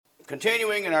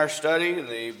Continuing in our study in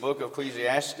the book of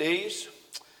Ecclesiastes,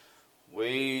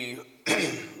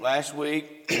 last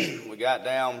week we got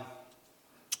down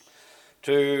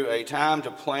to a time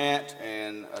to plant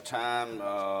and a time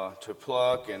to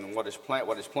pluck, and what is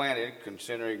planted,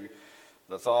 considering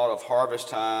the thought of harvest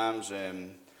times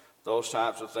and those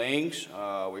types of things.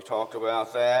 We talked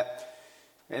about that,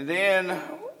 and then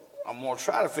I'm going to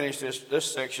try to finish this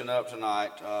section up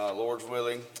tonight, Lord's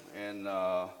willing, and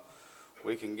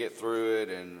we can get through it,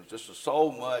 and just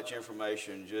so much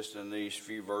information just in these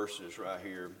few verses right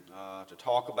here to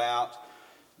talk about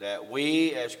that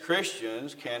we as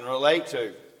Christians can relate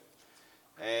to,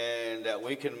 and that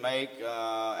we can make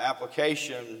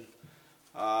application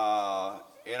in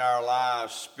our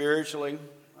lives spiritually,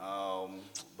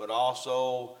 but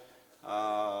also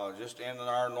just in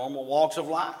our normal walks of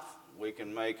life. We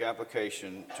can make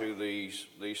application to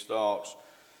these thoughts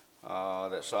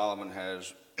that Solomon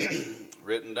has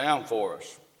written down for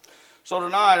us. So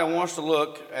tonight I want us to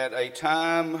look at a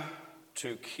time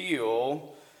to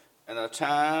kill and a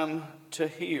time to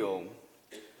heal.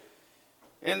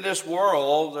 In this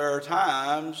world, there are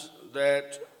times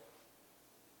that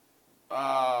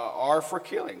are for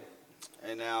killing.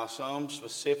 And now some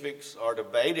specifics are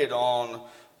debated on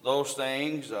those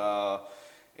things.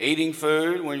 Eating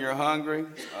food when you're hungry,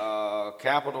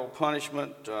 capital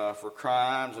punishment for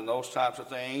crimes and those types of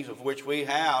things, of which we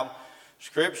have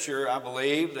scripture, I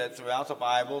believe, that throughout the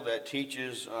Bible that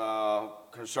teaches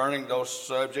concerning those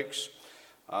subjects.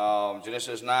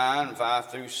 Genesis 9,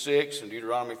 5 through 6, and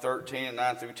Deuteronomy 13, and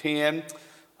 9 through 10.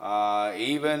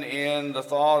 Even in the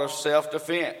thought of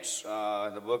self-defense,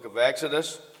 the book of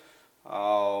Exodus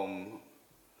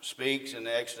speaks in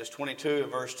Exodus 22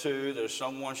 and verse 2 that if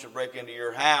someone should break into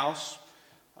your house,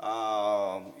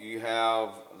 you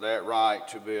have that right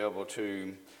to be able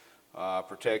to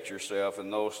protect yourself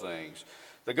in those things.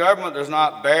 The government does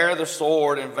not bear the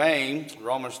sword in vain,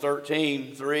 Romans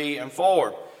 13, 3 and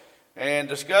 4. And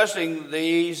discussing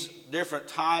these different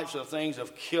types of things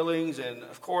of killings, and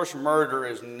of course murder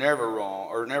is never wrong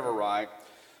or never right,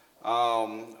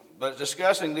 but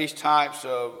discussing these types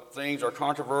of things are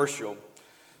controversial.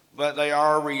 But they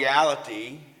are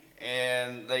reality,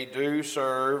 and they do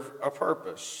serve a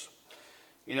purpose.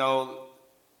 You know,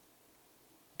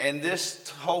 and this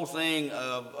whole thing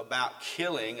about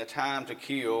killing, a time to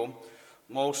kill,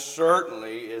 most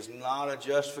certainly is not a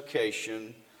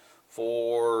justification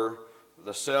for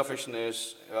the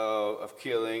selfishness of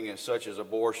killing, and such as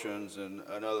abortions and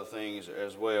other things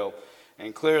as well.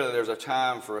 And clearly there's a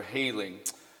time for healing.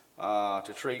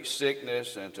 To treat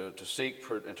sickness and to seek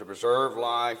and to preserve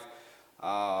life.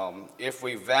 If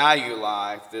we value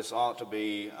life, this ought to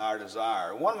be our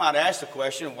desire. One might ask the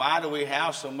question, why do we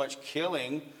have so much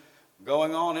killing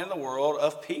going on in the world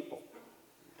of people?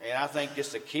 And I think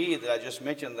it's the key that I just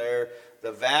mentioned there,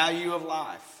 the value of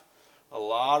life. A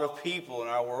lot of people in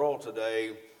our world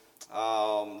today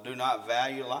do not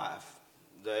value life.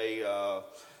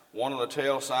 One of the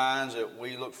tell signs that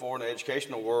we look for in the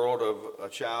educational world of a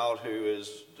child who is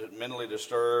mentally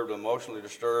disturbed, emotionally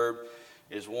disturbed,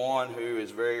 is one who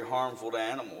is very harmful to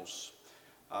animals.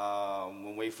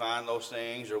 When we find those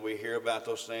things or we hear about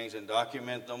those things and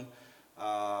document them,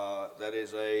 that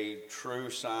is a true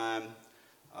sign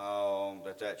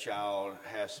that child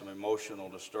has some emotional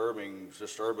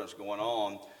disturbance going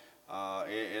on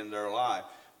in their life.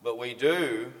 But we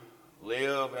do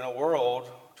live in a world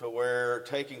to where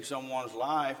taking someone's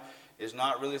life is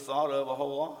not really thought of a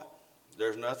whole lot.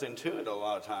 There's nothing to it a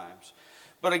lot of times.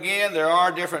 But again, there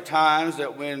are different times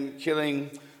that when killing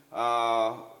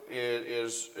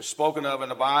is spoken of in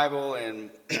the Bible and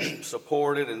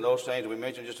supported, and those things. We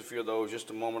mentioned just a few of those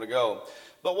just a moment ago.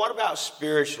 But what about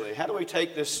spiritually? How do we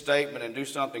take this statement and do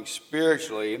something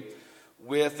spiritually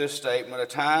with this statement, a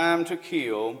time to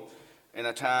kill and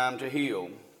a time to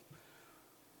heal?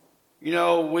 You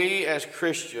know, we as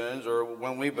Christians, or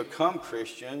when we become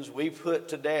Christians, we put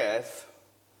to death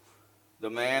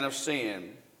the man of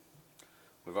sin.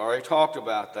 We've already talked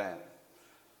about that.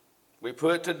 We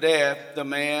put to death the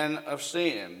man of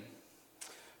sin.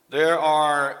 There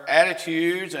are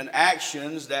attitudes and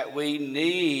actions that we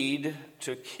need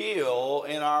to kill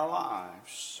in our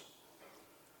lives.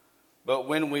 But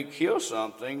when we kill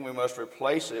something, we must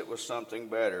replace it with something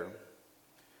better.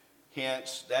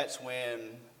 Hence, that's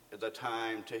when the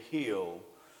time to heal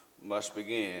must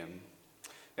begin.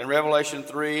 In Revelation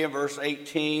 3 and verse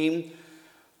 18,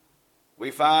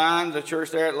 we find the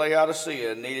church there at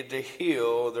Laodicea needed to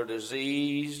heal their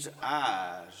diseased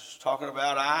eyes. Talking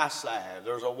about eyesight,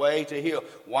 there's a way to heal.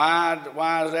 Why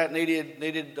is that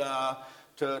needed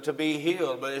to be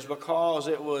healed, but it's because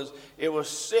it was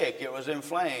sick, it was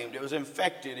inflamed, it was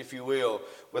infected, if you will,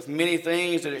 with many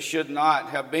things that it should not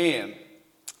have been.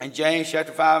 In James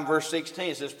chapter 5 and verse 16,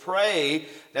 it says, pray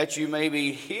that you may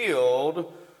be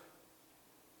healed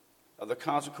of the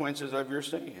consequences of your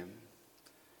sin.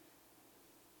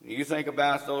 You think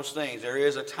about those things. There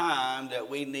is a time that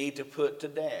we need to put to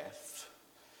death.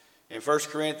 In 1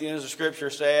 Corinthians, the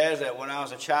scripture says that when I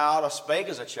was a child, I spake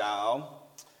as a child.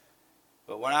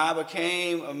 But when I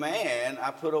became a man,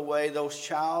 I put away those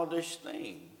childish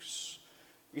things.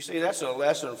 You see, that's a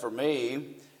lesson for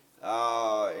me,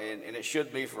 and it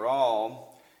should be for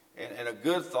all, and a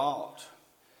good thought.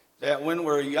 That when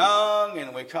we're young,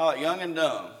 and we call it young and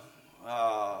dumb,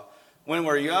 when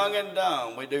we're young and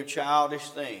dumb, we do childish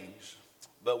things.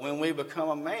 But when we become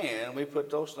a man, we put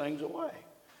those things away.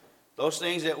 Those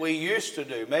things that we used to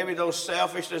do, maybe those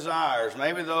selfish desires,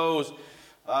 maybe those,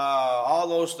 all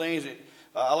those things that,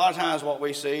 a lot of times what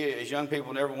we see is young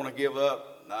people never want to give up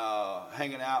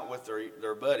hanging out with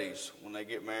their buddies when they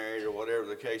get married or whatever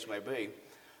the case may be.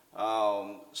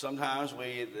 Sometimes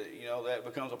that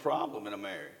becomes a problem in a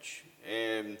marriage.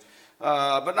 And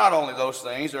but not only those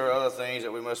things, there are other things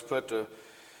that we must put to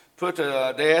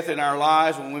death in our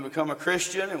lives when we become a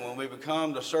Christian and when we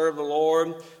become to serve the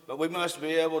Lord. But we must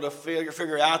be able to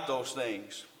figure out those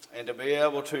things and to be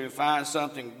able to find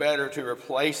something better to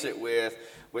replace it with,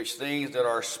 which things that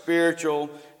are spiritual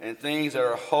and things that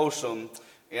are wholesome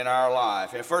in our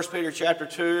life. In 1 Peter chapter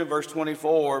 2, verse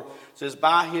 24, it says,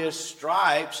 by his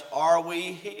stripes are we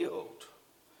healed.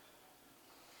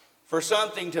 For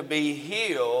something to be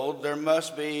healed, there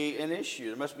must be an issue.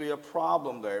 There must be a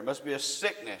problem there. It must be a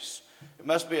sickness. It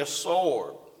must be a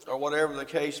sore, or whatever the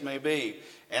case may be.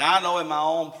 And I know in my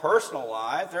own personal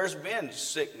life, there's been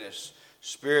sickness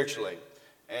spiritually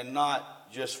and not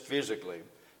just physically.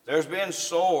 There's been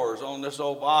sores on this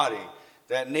old body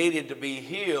that needed to be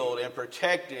healed and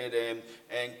protected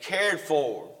and cared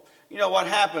for. You know what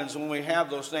happens when we have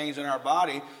those things in our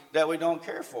body that we don't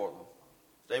care for them?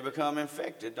 They become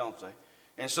infected, don't they?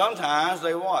 And sometimes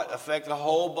they what? Affect the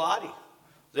whole body.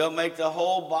 They'll make the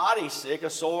whole body sick. A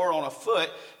sore on a foot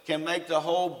can make the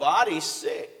whole body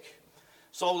sick.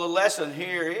 So the lesson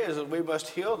here is that we must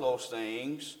heal those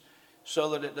things so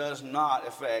that it does not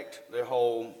affect the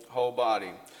whole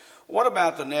body. What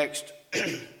about the next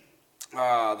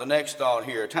thought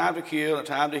here? A time to kill, a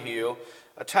time to heal,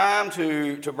 a time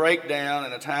to break down,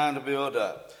 and a time to build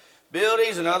up.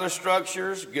 Buildings and other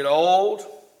structures get old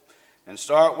and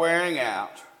start wearing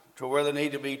out to where they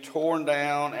need to be torn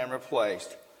down and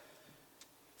replaced.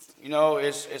 You know,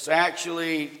 it's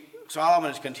actually,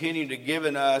 Solomon is continuing to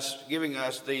giving us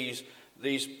these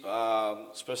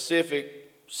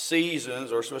specific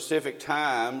seasons or specific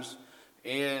times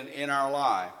in our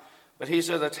life. But he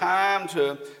says a time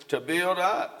to build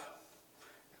up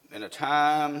and a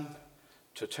time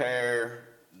to tear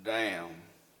down.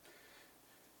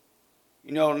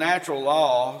 You know, natural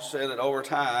law said that over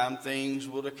time things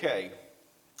will decay.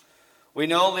 We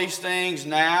know these things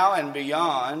now and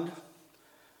beyond,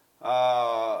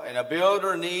 and a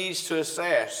builder needs to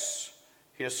assess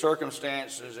his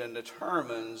circumstances and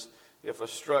determines if a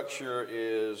structure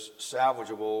is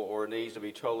salvageable or needs to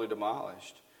be totally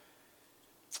demolished.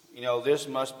 You know, this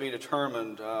must be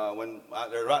determined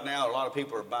right now a lot of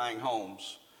people are buying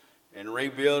homes and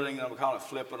rebuilding them, call it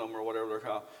flipping them or whatever they're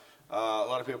called. A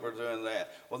lot of people are doing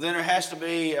that. Well, then there has to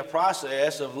be a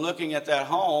process of looking at that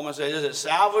home and say, is it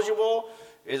salvageable?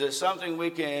 Is it something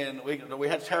do we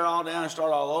have to tear all down and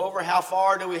start all over? How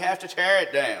far do we have to tear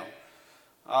it down?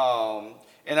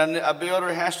 And a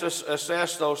builder has to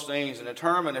assess those things and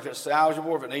determine if it's salvageable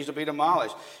or if it needs to be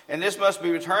demolished. And this must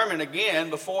be determined again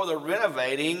before the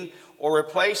renovating or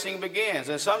replacing begins.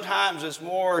 And sometimes it's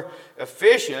more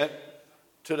efficient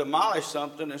to demolish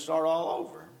something and start all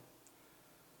over.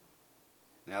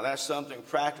 Now that's something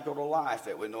practical to life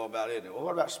that we know about, isn't it? Well,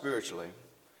 what about spiritually?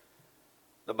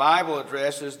 The Bible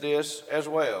addresses this as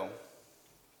well.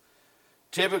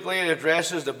 Typically it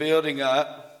addresses the building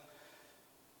up,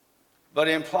 but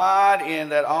implied in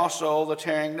that also the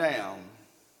tearing down.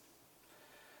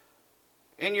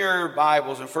 In your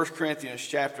Bibles in 1 Corinthians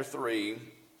chapter 3,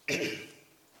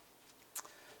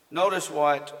 notice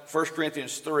what 1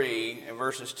 Corinthians 3 and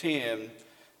verses 10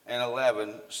 and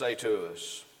 11 say to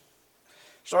us.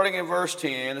 Starting in verse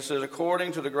 10, it says,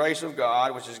 according to the grace of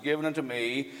God, which is given unto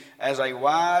me as a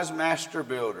wise master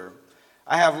builder,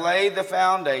 I have laid the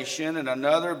foundation, and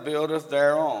another buildeth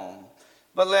thereon.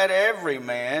 But let every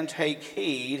man take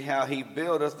heed how he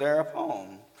buildeth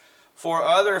thereupon. For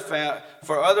other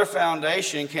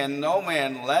foundation can no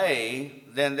man lay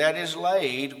than that is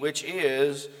laid, which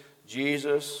is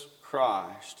Jesus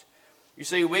Christ. You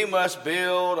see, we must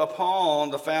build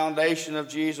upon the foundation of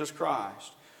Jesus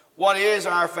Christ. What is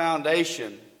our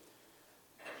foundation?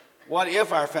 What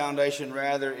if our foundation,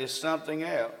 rather, is something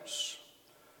else?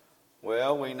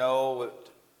 Well, we know that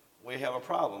we have a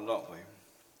problem, don't we?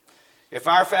 If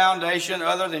our foundation,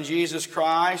 other than Jesus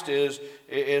Christ,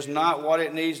 is not what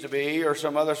it needs to be, or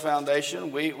some other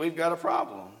foundation, we've got a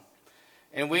problem.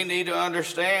 And we need to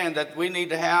understand that we need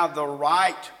to have the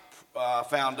right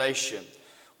foundation.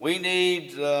 We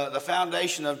need the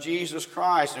foundation of Jesus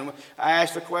Christ. And I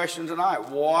asked the question tonight,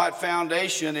 what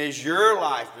foundation is your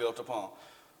life built upon?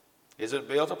 Is it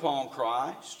built upon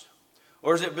Christ?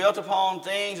 Or is it built upon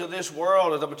things of this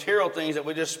world, or the material things that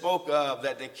we just spoke of,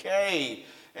 that decay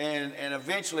and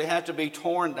eventually have to be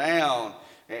torn down,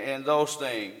 and those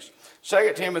things?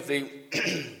 2 Timothy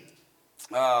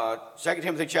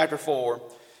chapter 4,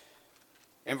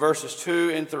 in verses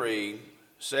 2 and 3,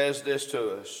 says this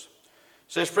to us.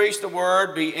 It says, preach the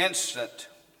word, be instant,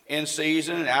 in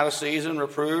season and out of season,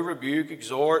 reprove, rebuke,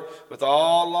 exhort, with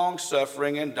all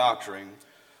longsuffering and doctrine.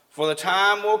 For the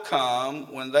time will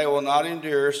come when they will not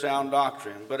endure sound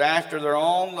doctrine, but after their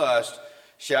own lust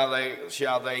shall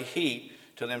they heap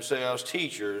to themselves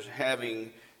teachers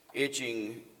having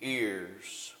itching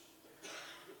ears.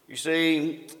 You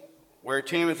see, where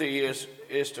Timothy is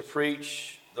to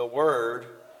preach the word,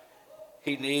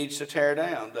 he needs to tear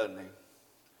down, doesn't he?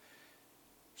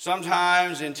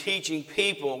 Sometimes in teaching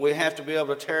people, we have to be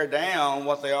able to tear down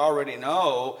what they already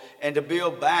know and to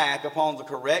build back upon the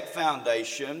correct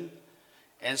foundation.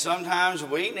 And sometimes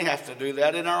we have to do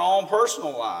that in our own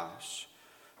personal lives,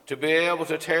 to be able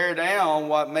to tear down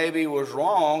what maybe was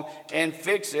wrong and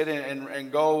fix it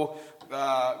and go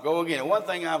again. One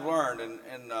thing I've learned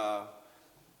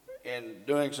in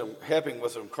doing some helping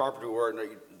with some carpentry work,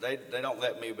 they don't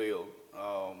let me build.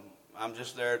 I'm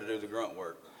just there to do the grunt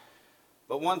work.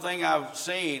 But one thing I've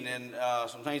seen in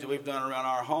some things that we've done around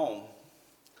our home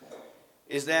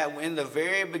is that in the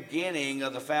very beginning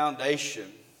of the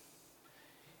foundation,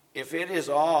 if it is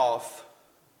off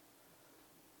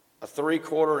a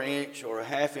 3/4 inch or a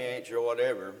 1/2 inch or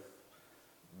whatever,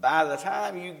 by the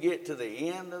time you get to the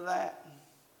end of that,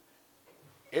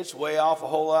 it's way off a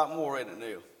whole lot more, isn't it,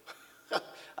 Neil?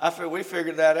 We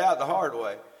figured that out the hard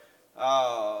way.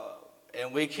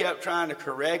 And we kept trying to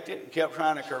correct it, and kept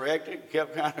trying to correct it, and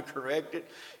kept trying to correct it,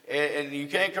 and you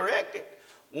can't correct it.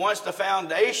 Once the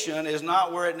foundation is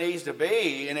not where it needs to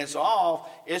be and it's off,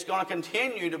 it's going to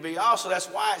continue to be off. So that's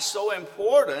why it's so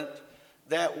important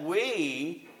that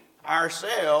we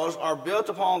ourselves are built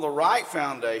upon the right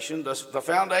foundation, the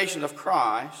foundation of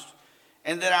Christ,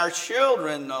 and that our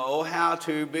children know how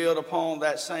to build upon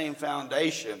that same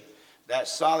foundation, that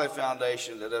solid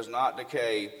foundation that does not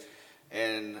decay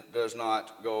and does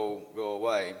not go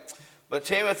away. But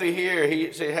Timothy here,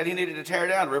 he said he needed to tear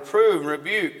down, reprove, and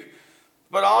rebuke,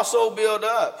 but also build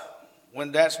up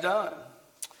when that's done.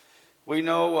 We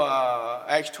know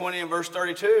Acts 20 and verse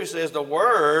 32 says the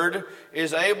word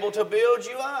is able to build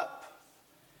you up.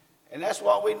 And that's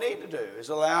what we need to do, is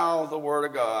allow the word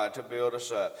of God to build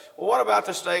us up. Well, what about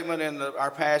the statement in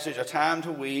our passage, a time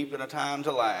to weep and a time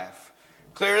to laugh?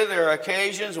 Clearly there are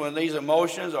occasions when these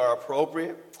emotions are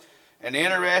appropriate. An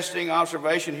interesting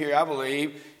observation here, I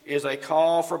believe, is a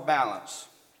call for balance.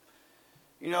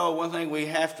 You know, one thing we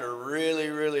have to really,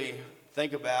 really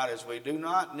think about is we do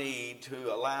not need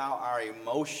to allow our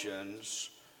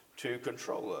emotions to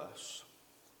control us.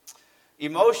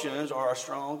 Emotions are a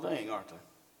strong thing, aren't they?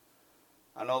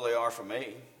 I know they are for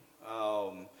me.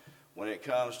 When it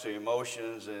comes to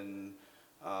emotions in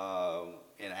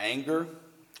anger,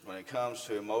 when it comes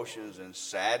to emotions in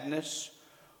sadness,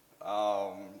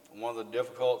 one of the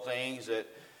difficult things that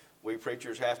we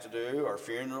preachers have to do are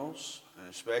funerals, and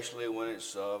especially when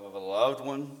it's of a loved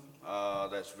one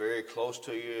that's very close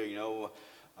to you. You know,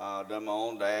 done my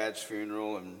own dad's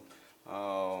funeral, and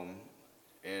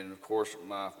of course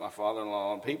my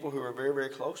father-in-law, and people who are very, very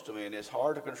close to me, and it's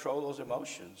hard to control those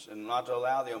emotions and not to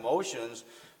allow the emotions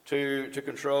to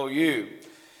control you.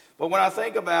 But when I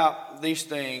think about these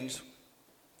things,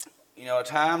 you know, a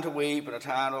time to weep and a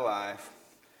time to laugh,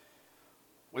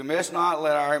 we must not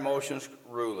let our emotions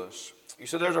rule us. You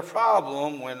see, there's a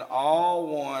problem when all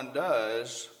one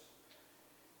does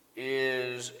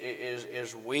is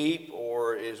weep,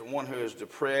 or is one who is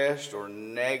depressed or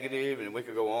negative, and we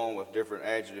could go on with different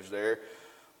adjectives there,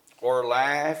 or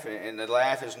laugh, and the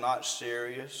laugh is not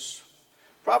serious.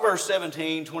 Proverbs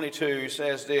 17:22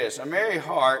 says this, a merry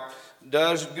heart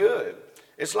does good.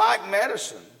 It's like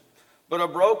medicine, but a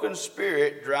broken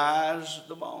spirit dries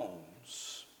the bones.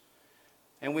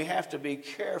 And we have to be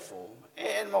careful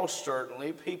And most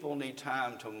certainly, people need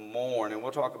time to mourn, and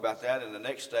we'll talk about that in the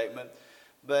next statement.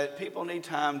 But people need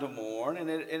time to mourn, and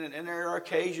there are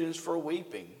occasions for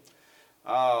weeping.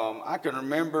 I can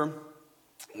remember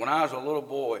when I was a little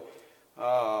boy,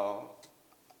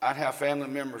 I'd have family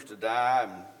members to die,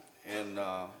 and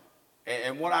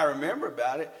what I remember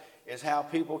about it is how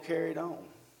people carried on.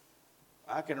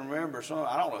 I can remember some.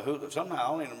 I don't know who. Somehow I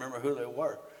don't even remember who they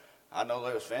were. I know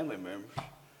they was family members.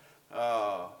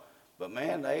 But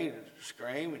man, they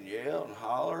scream and yell and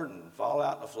holler and fall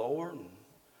out on the floor. And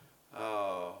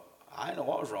I didn't know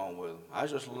what was wrong with them. I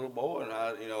was just a little boy, and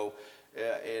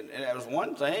and it was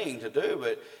one thing to do,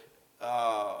 but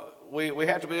we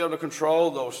have to be able to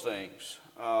control those things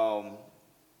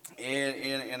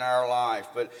in our life.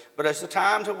 But it's a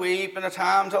time to weep and a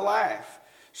time to laugh.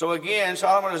 So again,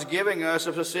 Solomon is giving us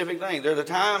a specific thing. There's a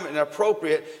time and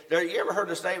appropriate. You ever heard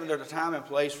the statement, there's a time and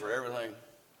place for everything?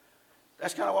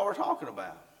 That's kind of what we're talking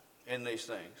about in these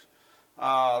things.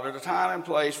 There's a time and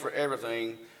place for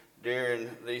everything during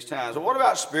these times. So what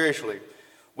about spiritually?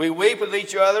 We weep with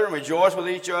each other and rejoice with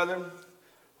each other.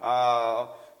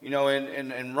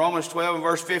 In Romans 12 and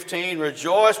verse 15,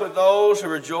 rejoice with those who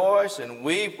rejoice and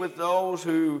weep with those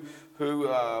who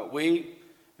weep.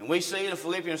 And we see in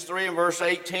Philippians 3 and verse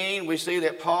 18, we see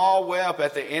that Paul wept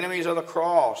at the enemies of the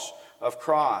cross of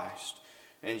Christ.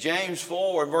 In James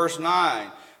 4 and verse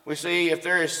 9, we see if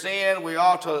there is sin,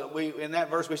 in that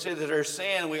verse we see that there is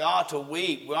sin, we ought to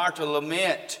weep. We ought to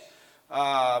lament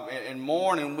and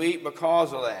mourn and weep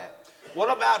because of that.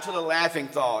 What about to the laughing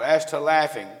thought? As to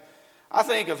laughing, I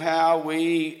think of how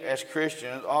we as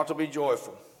Christians ought to be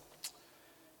joyful.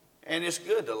 And it's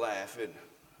good to laugh, isn't it?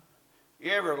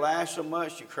 You ever laugh so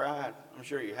much you cried? I'm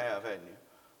sure you have, haven't you?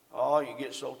 Oh, you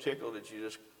get so tickled that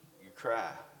you cry.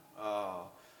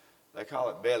 They call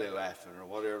it belly laughing or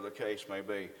whatever the case may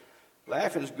be.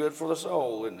 Laughing is good for the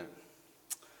soul, isn't it?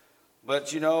 But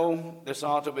this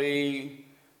ought to be,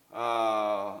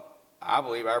 I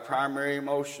believe, our primary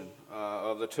emotion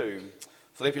of the two.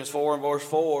 Philippians 4 and verse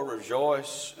 4,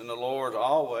 rejoice in the Lord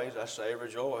always. I say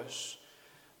rejoice.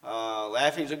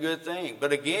 Laughing is a good thing.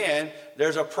 But again,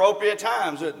 there's appropriate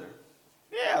times, isn't there?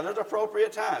 Yeah, there's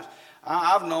appropriate times.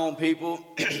 I've known people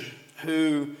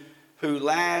who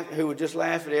would just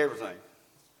laugh at everything.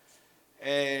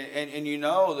 And you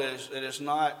know that it's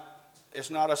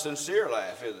not a sincere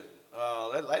laugh, is it?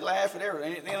 They laugh at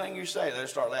everything. Anything you say, they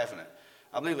start laughing at.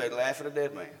 I believe they laugh at a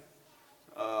dead man.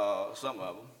 Some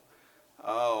of them.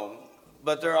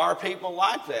 But there are people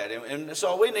like that, and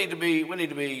so we need to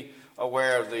be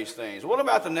aware of these things. What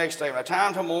about the next statement? A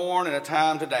time to mourn and a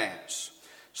time to dance.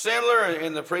 Similar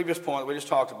in the previous point we just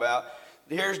talked about.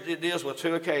 It deals with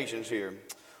two occasions here.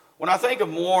 When I think of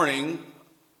mourning,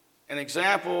 an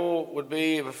example would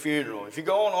be of a funeral. If you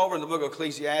go on over in the book of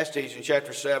Ecclesiastes in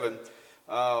chapter 7,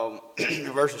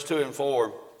 verses 2 and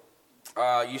 4,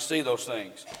 you see those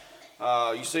things.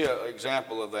 You see an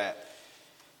example of that.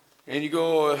 And you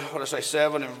go,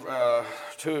 7 and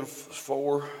 2 and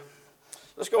 4.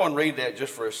 Let's go and read that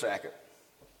just for a second.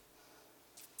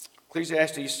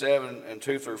 Ecclesiastes 7 and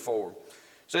 2 through 4. It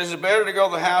says, it's better to go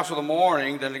to the house of the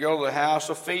mourning than to go to the house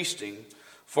of feasting.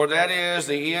 For that is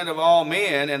the end of all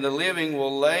men, and the living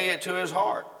will lay it to his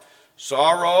heart.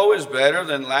 Sorrow is better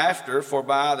than laughter, for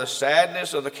by the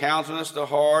sadness of the countenance the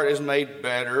heart is made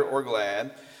better or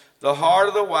glad. The heart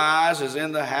of the wise is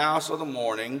in the house of the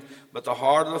mourning, but the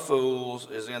heart of the fools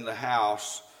is in the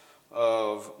house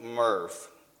of mirth.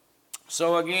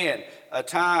 So again, a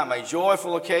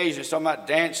joyful occasion, it's talking about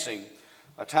dancing,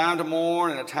 a time to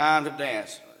mourn and a time to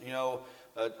dance.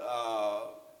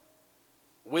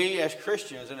 We as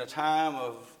Christians in a time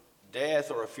of death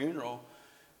or a funeral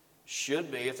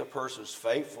should be, if the person's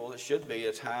faithful, it should be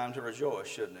a time to rejoice,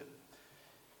 shouldn't it?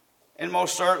 And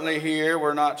most certainly here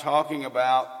we're not talking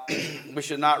about, we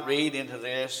should not read into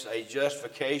this a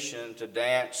justification to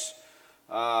dance,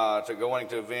 to going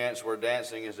to events where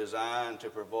dancing is designed to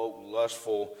provoke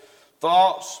lustful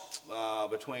thoughts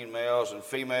between males and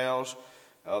females,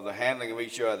 the handling of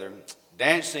each other.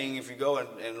 Dancing, if you go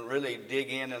and really dig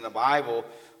in the Bible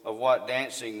of what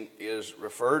dancing is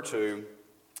referred to,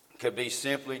 could be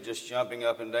simply just jumping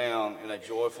up and down in a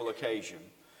joyful occasion,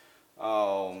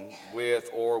 with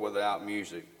or without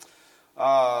music.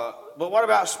 But what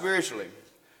about spiritually?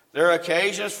 There are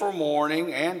occasions for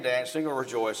mourning and dancing or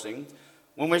rejoicing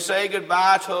when we say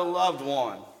goodbye to a loved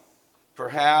one.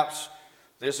 Perhaps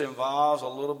this involves a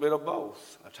little bit of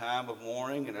both, a time of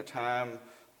mourning and a time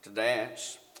to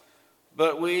dance.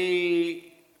 But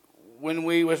when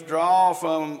we withdraw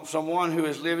from someone who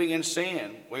is living in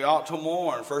sin, we ought to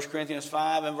mourn. 1 Corinthians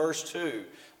 5 and verse 2.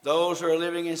 those who are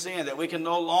living in sin, that we can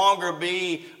no longer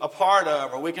be a part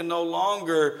of, or we can no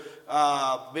longer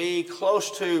be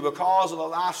close to because of the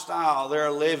lifestyle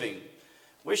they're living.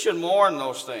 We should mourn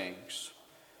those things.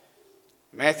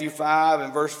 Matthew 5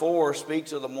 and verse 4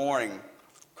 speaks of the mourning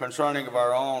concerning of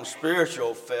our own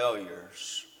spiritual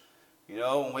failures. You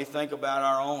know, when we think about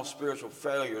our own spiritual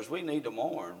failures, we need to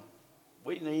mourn.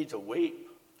 We need to weep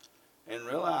and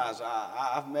realize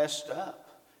I've messed up.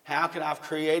 How can I have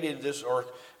created this, or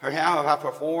how have I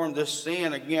performed this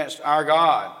sin against our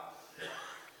God?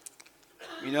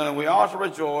 You know, and we ought to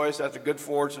rejoice at the good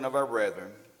fortune of our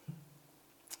brethren.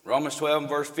 Romans 12 and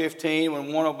verse 15,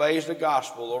 when one obeys the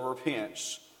gospel or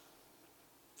repents,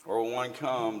 or when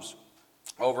one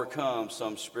overcomes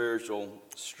some spiritual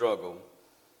struggle.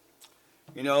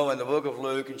 You know, in the book of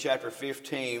Luke in chapter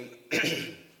 15,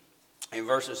 in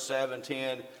verses 7,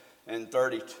 10, and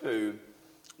 32,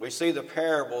 we see the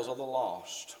parables of the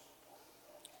lost.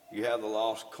 You have the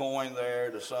lost coin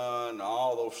there, the son,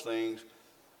 all those things.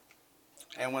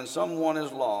 And when someone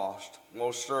is lost,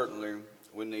 most certainly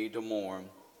we need to mourn.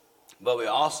 But we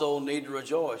also need to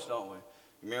rejoice, don't we?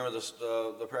 Remember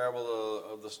the parable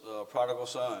of the prodigal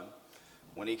son.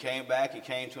 When he came back, he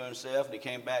came to himself, and he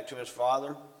came back to his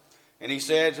father. And he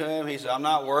said to him, he said, I'm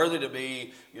not worthy to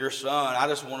be your son. I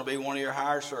just want to be one of your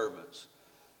hired servants.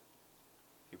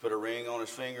 He put a ring on his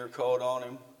finger, coat on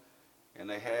him, and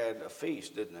they had a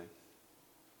feast, didn't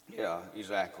they? Yeah,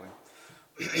 exactly.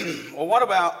 Well, what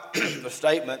about the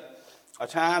statement, a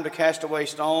time to cast away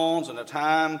stones and a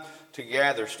time to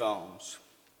gather stones?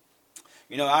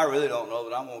 You know, I really don't know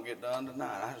that I'm going to get done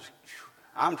tonight.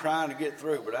 I'm trying to get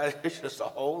through, but it's just a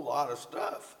whole lot of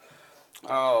stuff.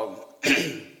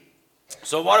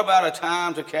 So what about a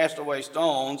time to cast away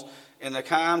stones and a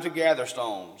time to gather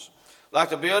stones? Like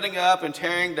the building up and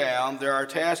tearing down, there are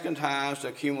tasks and times to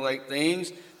accumulate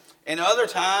things, and other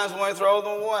times when we throw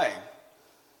them away.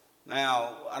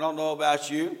 Now, I don't know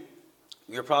about you.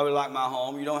 You're probably like my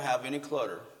home. You don't have any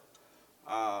clutter.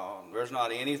 There's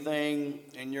not anything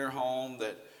in your home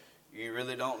that you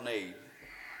really don't need.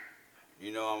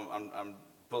 You know, I'm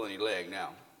pulling your leg now.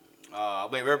 I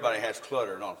believe everybody has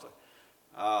clutter, don't they?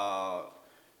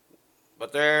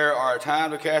 But there are a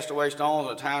time to cast away stones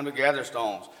and a time to gather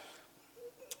stones.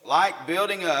 Like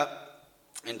building up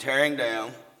and tearing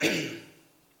down,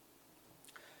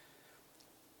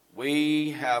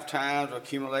 we have times of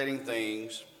accumulating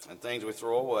things and things we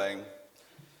throw away.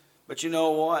 But you know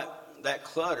what? That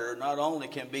clutter not only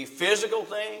can be physical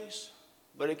things,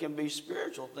 but it can be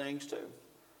spiritual things too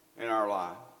in our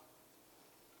life.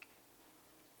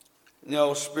 You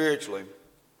know, spiritually,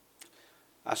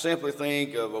 I simply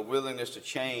think of a willingness to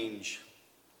change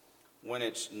when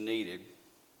it's needed.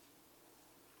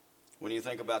 When you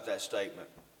think about that statement,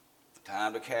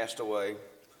 time to cast away,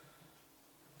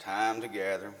 time to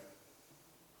gather.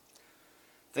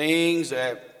 Things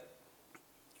that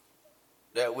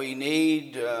we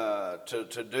need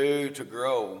to do to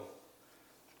grow.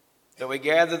 That we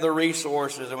gather the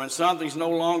resources, and when something's no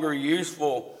longer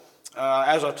useful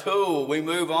as a tool, we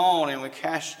move on and we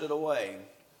cast it away.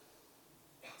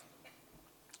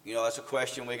 You know, that's a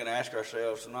question we can ask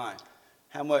ourselves tonight.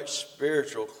 How much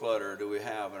spiritual clutter do we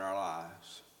have in our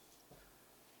lives?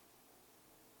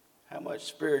 How much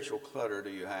spiritual clutter do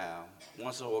you have?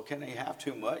 One says, well, can you have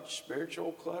too much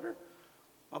spiritual clutter?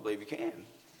 I believe you can.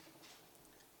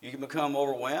 You can become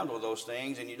overwhelmed with those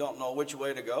things, and you don't know which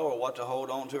way to go or what to hold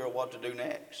on to or what to do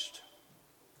next.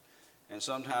 And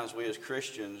sometimes we as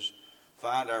Christians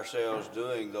find ourselves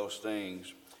doing those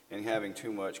things and having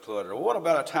too much clutter. Well, what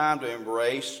about a time to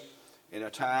embrace and a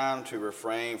time to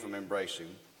refrain from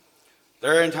embracing?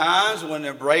 There are times when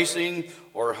embracing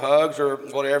or hugs or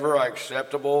whatever are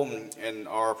acceptable and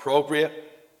are appropriate,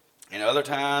 and other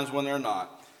times when they're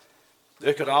not.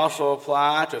 This could also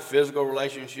apply to physical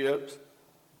relationships.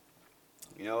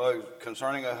 You know,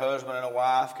 concerning a husband and a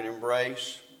wife can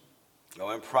embrace,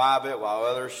 go in private, while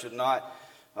others should not.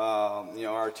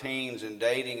 Our teens in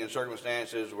dating and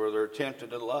circumstances where they're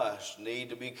tempted to lust need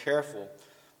to be careful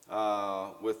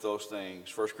with those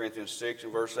things. 1 Corinthians 6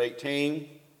 and verse 18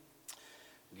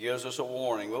 gives us a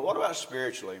warning. But what about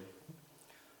spiritually?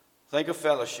 Think of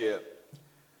fellowship.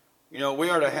 You know, we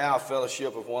are to have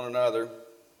fellowship with one another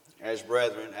as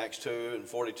brethren, Acts 2 and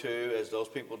 42, as those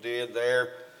people did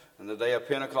there on the day of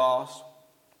Pentecost.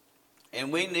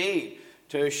 And we need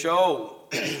to show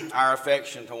our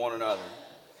affection to one another.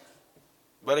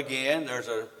 But again, there's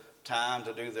a time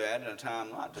to do that and a time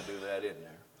not to do that, isn't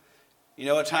there? You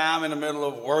know, a time in the middle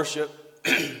of worship,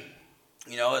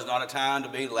 is not a time to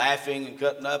be laughing and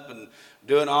cutting up and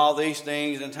doing all these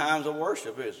things in times of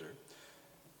worship, is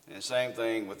there? And same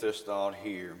thing with this thought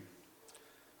here.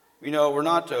 You know, we're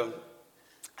not to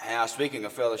have, speaking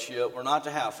of fellowship, we're not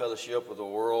to have fellowship with the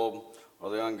world or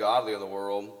the ungodly of the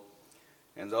world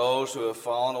and those who have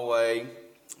fallen away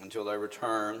until they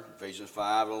return. Ephesians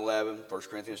 5 and 11, 1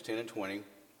 Corinthians 10 and 20.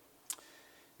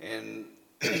 And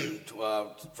 1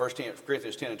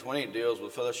 Corinthians 10 and 20 deals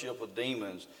with fellowship with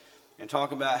demons and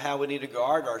talking about how we need to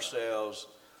guard ourselves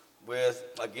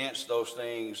against those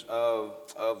things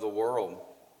of the world.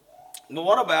 But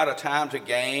what about a time to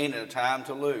gain and a time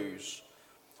to lose?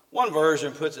 One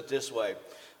version puts it this way: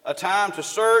 a time to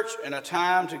search and a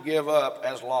time to give up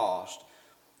as lost.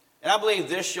 And I believe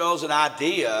this shows an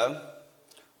idea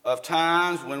of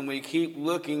times when we keep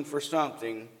looking for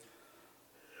something,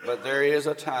 but there is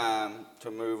a time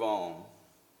to move on.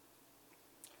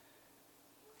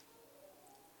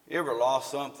 You ever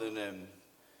lost something and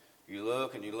you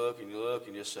look and you look and you look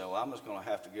and you say, well, I'm just going to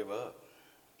have to give up.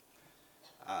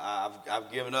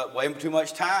 I've given up way too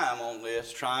much time on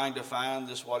this, trying to find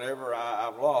this whatever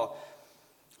I've lost.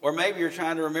 Or maybe you're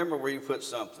trying to remember where you put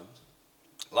something.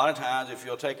 A lot of times, if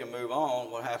you'll take and move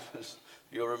on, what happens,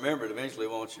 you'll remember it eventually,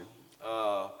 won't you?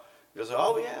 You'll say,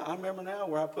 oh, yeah, I remember now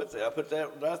where I put that. I put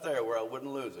that right there where I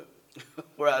wouldn't lose it,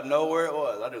 where I'd know where it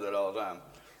was. I do that all the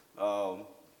time.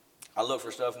 I look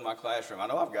for stuff in my classroom. I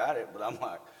know I've got it, but I'm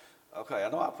like, okay, I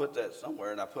know I put that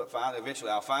somewhere, and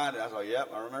eventually I'll find it. I go, yep,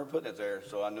 I remember putting it there,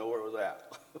 so I know where it was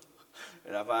at.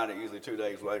 And I find it usually 2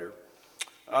 days later.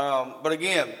 But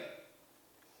again,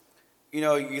 you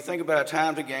know, you think about a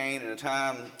time to gain and a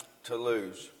time to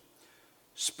lose.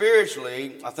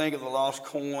 Spiritually, I think of the lost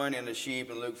coin and the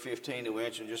sheep in Luke 15 that we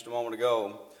mentioned just a moment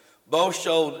ago. Both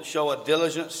show a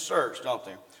diligent search, don't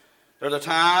they? There's a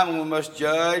time when we must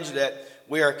judge that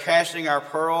we are casting our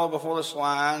pearl before the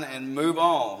swine and move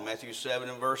on, Matthew 7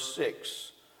 and verse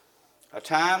 6. A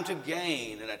time to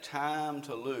gain and a time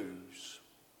to lose.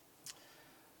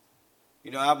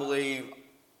 You know, I believe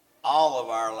all of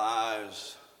our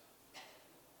lives,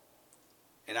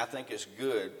 and I think it's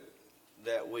good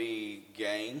that we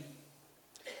gain,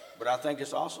 but I think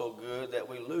it's also good that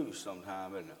we lose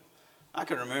sometime, isn't it? I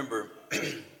can remember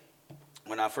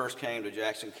when I first came to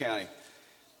Jackson County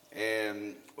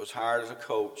and was hired as a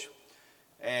coach,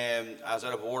 and I was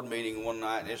at a board meeting one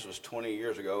night, and this was 20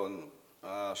 years ago,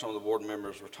 and some of the board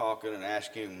members were talking and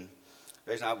asking,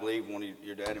 I believe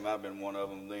your daddy might have been one of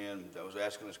them then, that was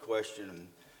asking this question, and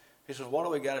he says, what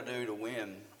do we got to do to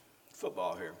win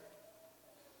football here?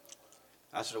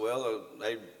 I said, well,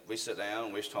 we sit down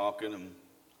and we was talking, and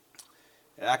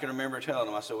I can remember telling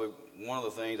them, I said, one of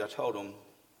the things I told them,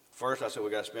 first I said we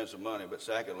got to spend some money, but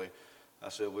secondly, I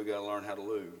said we got to learn how to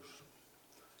lose.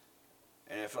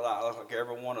 And it felt like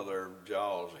every one of their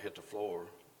jaws hit the floor.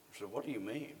 I said, what do you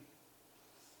mean?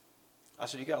 I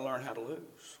said, you got to learn how to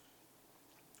lose.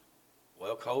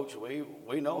 Well, Coach,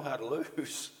 we know how to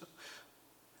lose.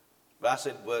 But I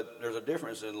said, but there's a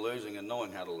difference in losing and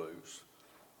knowing how to lose.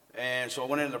 And so I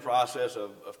went into the process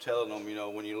of telling them, you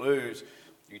know, when you lose,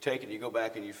 you take it, you go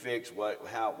back and you fix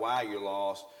why you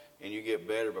lost, and you get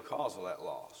better because of that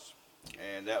loss.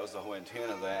 And that was the whole intent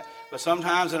of that. But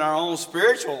sometimes in our own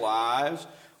spiritual lives,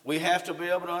 we have to be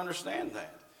able to understand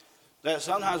that. That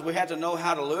sometimes we have to know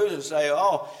how to lose and say, oh,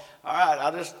 all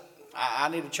right, I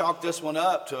need to chalk this one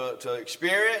up to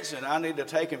experience, and I need to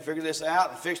take and figure this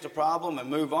out and fix the problem and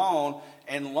move on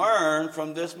and learn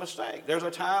from this mistake. There's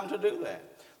a time to do that.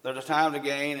 There's a time to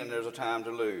gain and there's a time to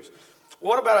lose.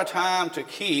 What about a time to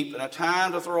keep and a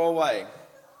time to throw away?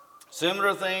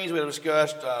 Similar things we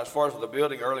discussed as far as with the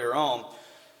building earlier on.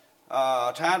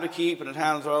 A time to keep and a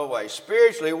time to throw away.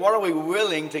 Spiritually, what are we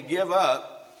willing to give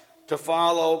up to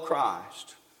follow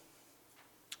Christ?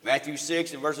 Matthew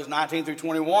 6 and verses 19 through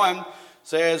 21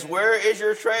 says, where is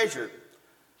your treasure?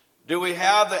 Do we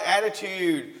have the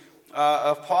attitude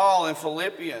of Paul in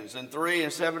Philippians in 3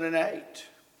 and 7 and 8?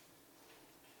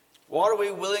 What are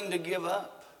we willing to give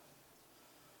up?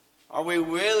 Are we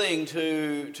willing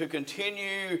to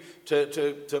continue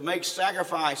to make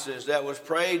sacrifices that was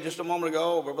prayed just a moment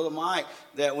ago by Brother Mike,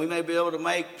 that we may be able to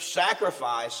make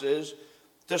sacrifices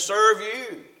to serve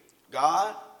you,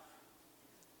 God?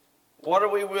 What are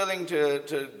we willing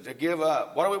to give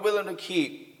up? What are we willing to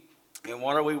keep? And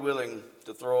what are we willing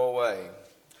to throw away?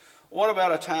 What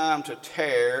about a time to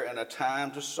tear and a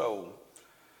time to sow?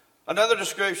 Another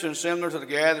description similar to the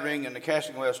gathering and the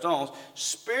casting away of stones,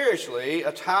 spiritually,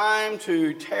 a time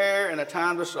to tear and a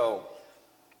time to sow.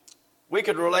 We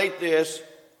could relate this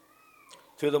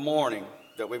to the mourning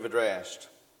that we've addressed.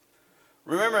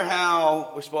 Remember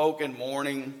how we spoke in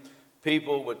mourning,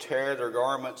 people would tear their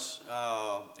garments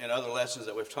in other lessons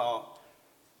that we've taught?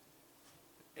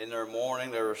 in their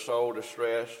mourning. They were so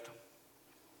distressed.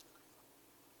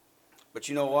 But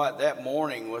you know what? That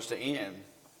mourning was to end.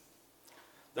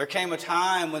 There came a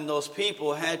time when those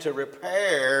people had to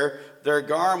repair their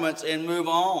garments and move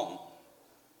on.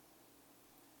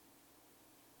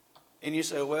 And you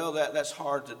say, well, that's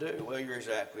hard to do. Well, you're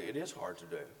exactly. It is hard to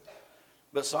do.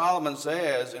 But Solomon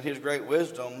says in his great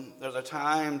wisdom, there's a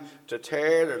time to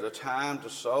tear, there's a time to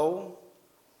sow.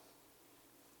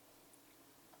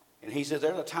 And he says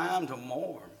there's a time to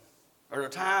mourn. There's a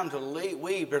time to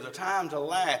weep. There's a time to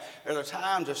laugh. There's a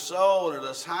time to sow.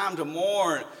 There's a time to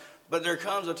mourn. But there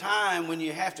comes a time when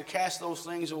you have to cast those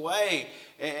things away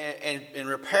and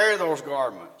repair those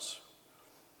garments.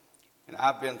 And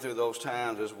I've been through those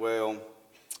times as well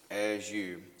as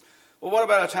you. Well, what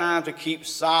about a time to keep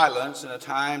silence and a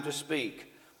time to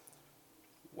speak?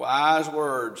 Wise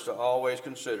words to always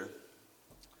consider.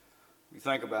 You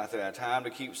think about that, a time to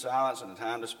keep silence and a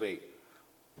time to speak.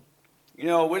 You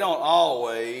know, we don't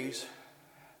always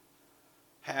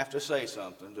have to say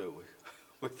something, do we?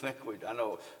 I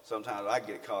know sometimes I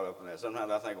get caught up in that.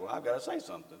 Sometimes I think, well, I've got to say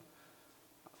something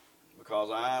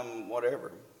because I'm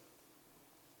whatever.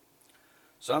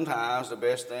 Sometimes the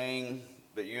best thing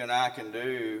that you and I can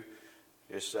do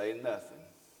is say nothing.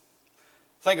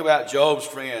 Think about Job's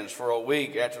friends for a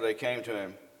week after they came to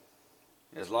him.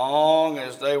 As long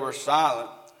as they were silent,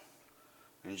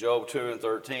 in Job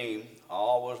 2:13,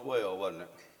 all was well, wasn't it?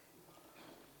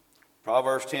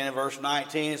 Proverbs 10 and verse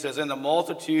 19, it says, in the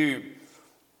multitude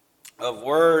of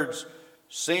words,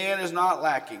 sin is not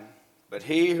lacking, but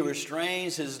he who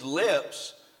restrains his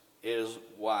lips is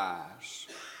wise.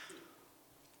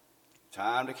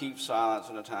 Time to keep silence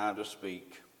and a time to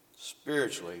speak.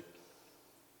 Spiritually,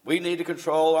 we need to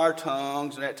control our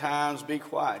tongues and at times be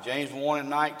quiet. James 1 and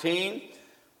 19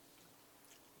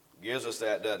 gives us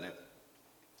that, doesn't it?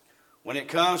 When it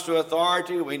comes to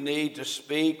authority, we need to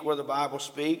speak where the Bible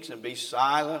speaks and be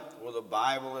silent where the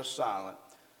Bible is silent.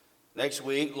 Next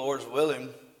week, Lord's willing,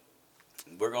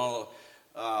 we're going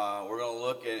to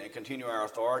look at and continue our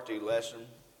authority lesson,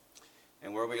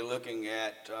 and we'll be looking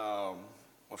at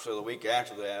so the week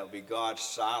after that will be God's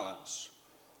silence.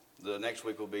 The next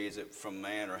week will be, is it from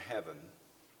man or heaven?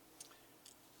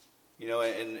 You know,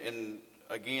 and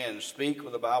again, speak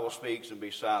where the Bible speaks and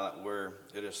be silent where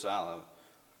it is silent.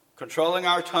 Controlling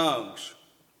our tongues.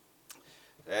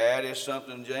 That is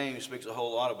something James speaks a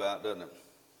whole lot about, doesn't it?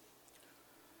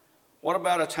 What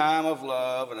about a time of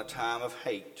love and a time of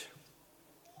hate?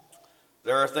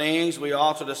 There are things we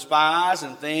ought to despise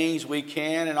and things we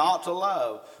can and ought to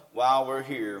love while we're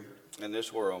here in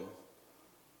this world.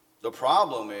 The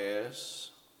problem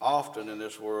is, often in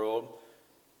this world,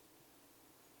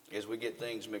 is we get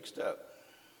things mixed up.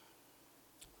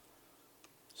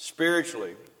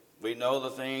 Spiritually, we know the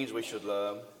things we should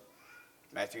love.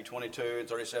 Matthew 22 and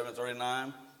 37 and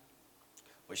 39.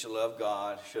 We should love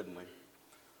God, shouldn't we?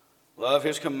 Love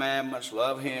his commandments,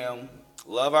 love him,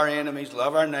 love our enemies,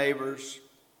 love our neighbors.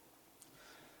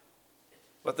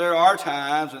 But there are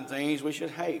times and things we should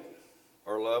hate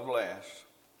or love less.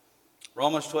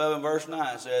 Romans 12 and verse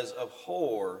 9 says,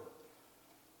 abhor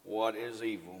what is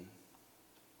evil.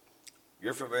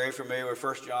 You're very familiar with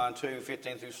 1 John 2,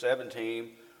 15 through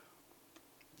 17.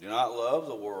 Do not love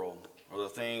the world or the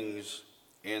things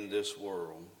in this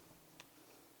world.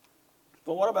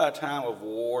 But what about a time of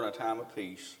war and a time of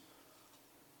peace?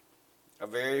 A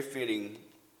very fitting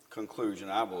conclusion,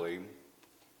 I believe.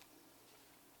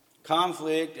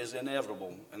 Conflict is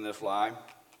inevitable in this life.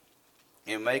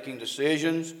 In making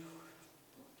decisions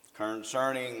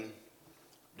concerning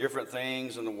different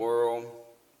things in the world,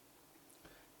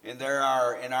 and there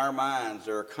are, in our minds,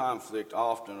 there are conflict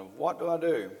often of what do I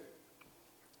do?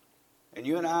 And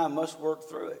you and I must work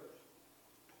through it.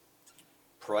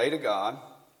 Pray to God.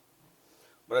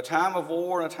 But a time of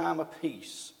war and a time of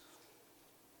peace.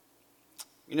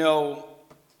 You know,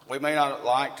 we may not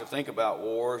like to think about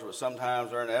wars, but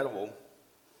sometimes they're inevitable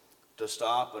to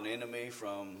stop an enemy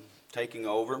from taking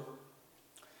over.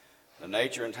 The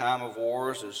nature and time of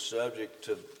wars is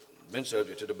been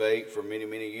subject to debate for many,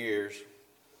 many years.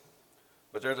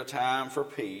 But there's a time for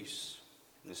peace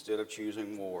instead of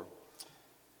choosing war.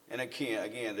 And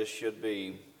again, this should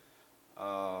be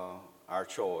our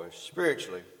choice.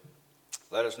 Spiritually,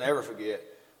 let us never forget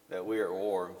that we are at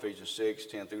war. Ephesians 6,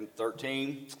 10 through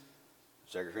 13,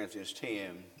 2 Corinthians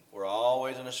 10. We're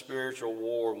always in a spiritual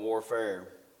war and warfare.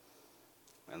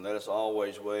 And let us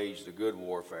always wage the good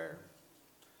warfare.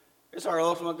 It's our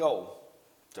ultimate goal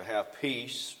to have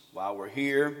peace while we're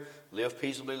here, live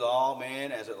peaceably with all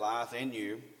men as it lieth in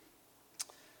you,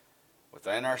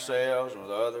 within ourselves and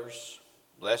with others.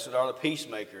 Blessed are the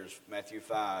peacemakers, Matthew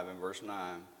 5 and verse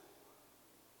 9.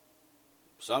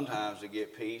 Sometimes to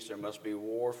get peace, there must be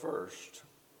war first.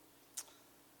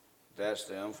 That's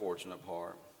the unfortunate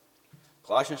part.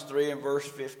 Colossians 3 and verse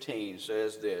 15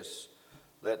 says this,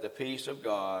 let the peace of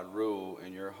God rule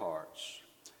in your hearts.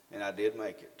 And I did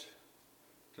make it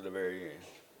to the very end.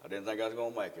 I didn't think I was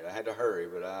going to make it. I had to hurry,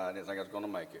 but I didn't think I was going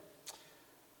to make it.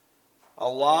 A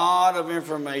lot of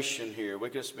information here.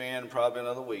 We could spend probably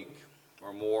another week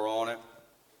or more on it.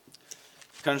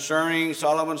 Concerning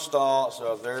Solomon's thoughts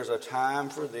of there's a time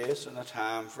for this and a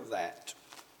time for that.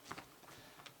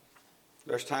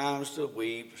 There's times to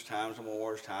weep, there's times to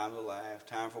mourn, there's time to laugh,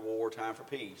 time for war, time for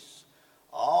peace.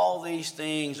 All these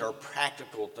things are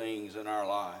practical things in our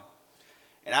life.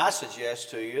 And I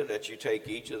suggest to you that you take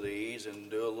each of these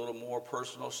and do a little more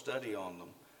personal study on them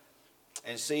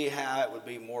and see how it would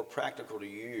be more practical to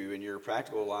you in your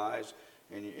practical lives,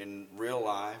 in real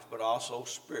life, but also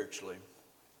spiritually.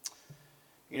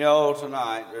 You know,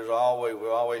 tonight, we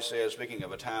always say, speaking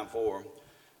of a time for,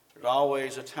 there's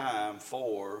always a time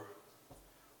for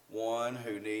one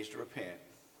who needs to repent.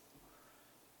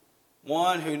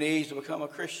 One who needs to become a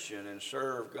Christian and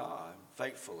serve God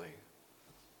faithfully.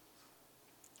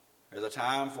 There's a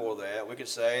time for that. We could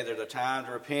say there's a time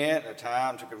to repent, a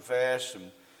time to confess,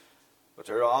 but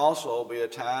there will also be a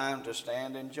time to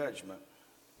stand in judgment.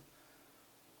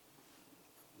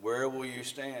 Where will you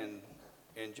stand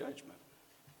in judgment?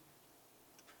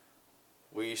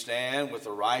 Will you stand with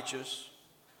the righteous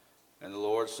and the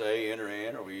Lord say, enter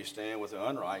in, or will you stand with the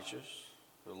unrighteous?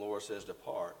 The Lord says,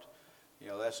 depart. You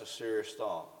know, that's a serious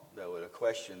thought, a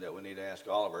question that we need to ask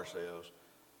all of ourselves.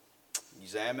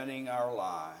 Examining our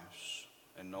lives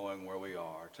and knowing where we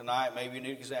are. Tonight, maybe you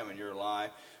need to examine your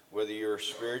life, whether you're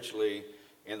spiritually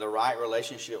in the right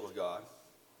relationship with God.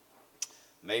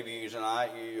 Maybe tonight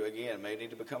you, again, may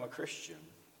need to become a Christian.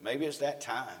 Maybe it's that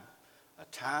time. A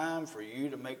time for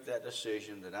you to make that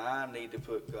decision that I need to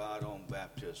put God on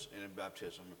baptism,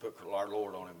 and put our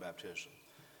Lord on in baptism.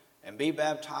 And be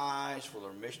baptized for the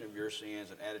remission of your sins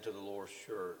and added to the Lord's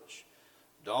church.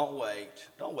 Don't wait.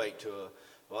 Don't wait till,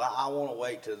 I want to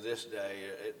wait till this day.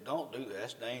 Don't do that.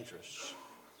 That's dangerous.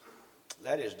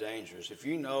 That is dangerous. If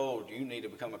you know you need to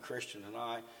become a Christian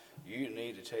tonight, you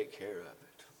need to take care of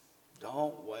it.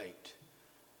 Don't wait.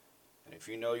 And if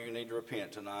you know you need to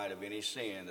repent tonight of any sin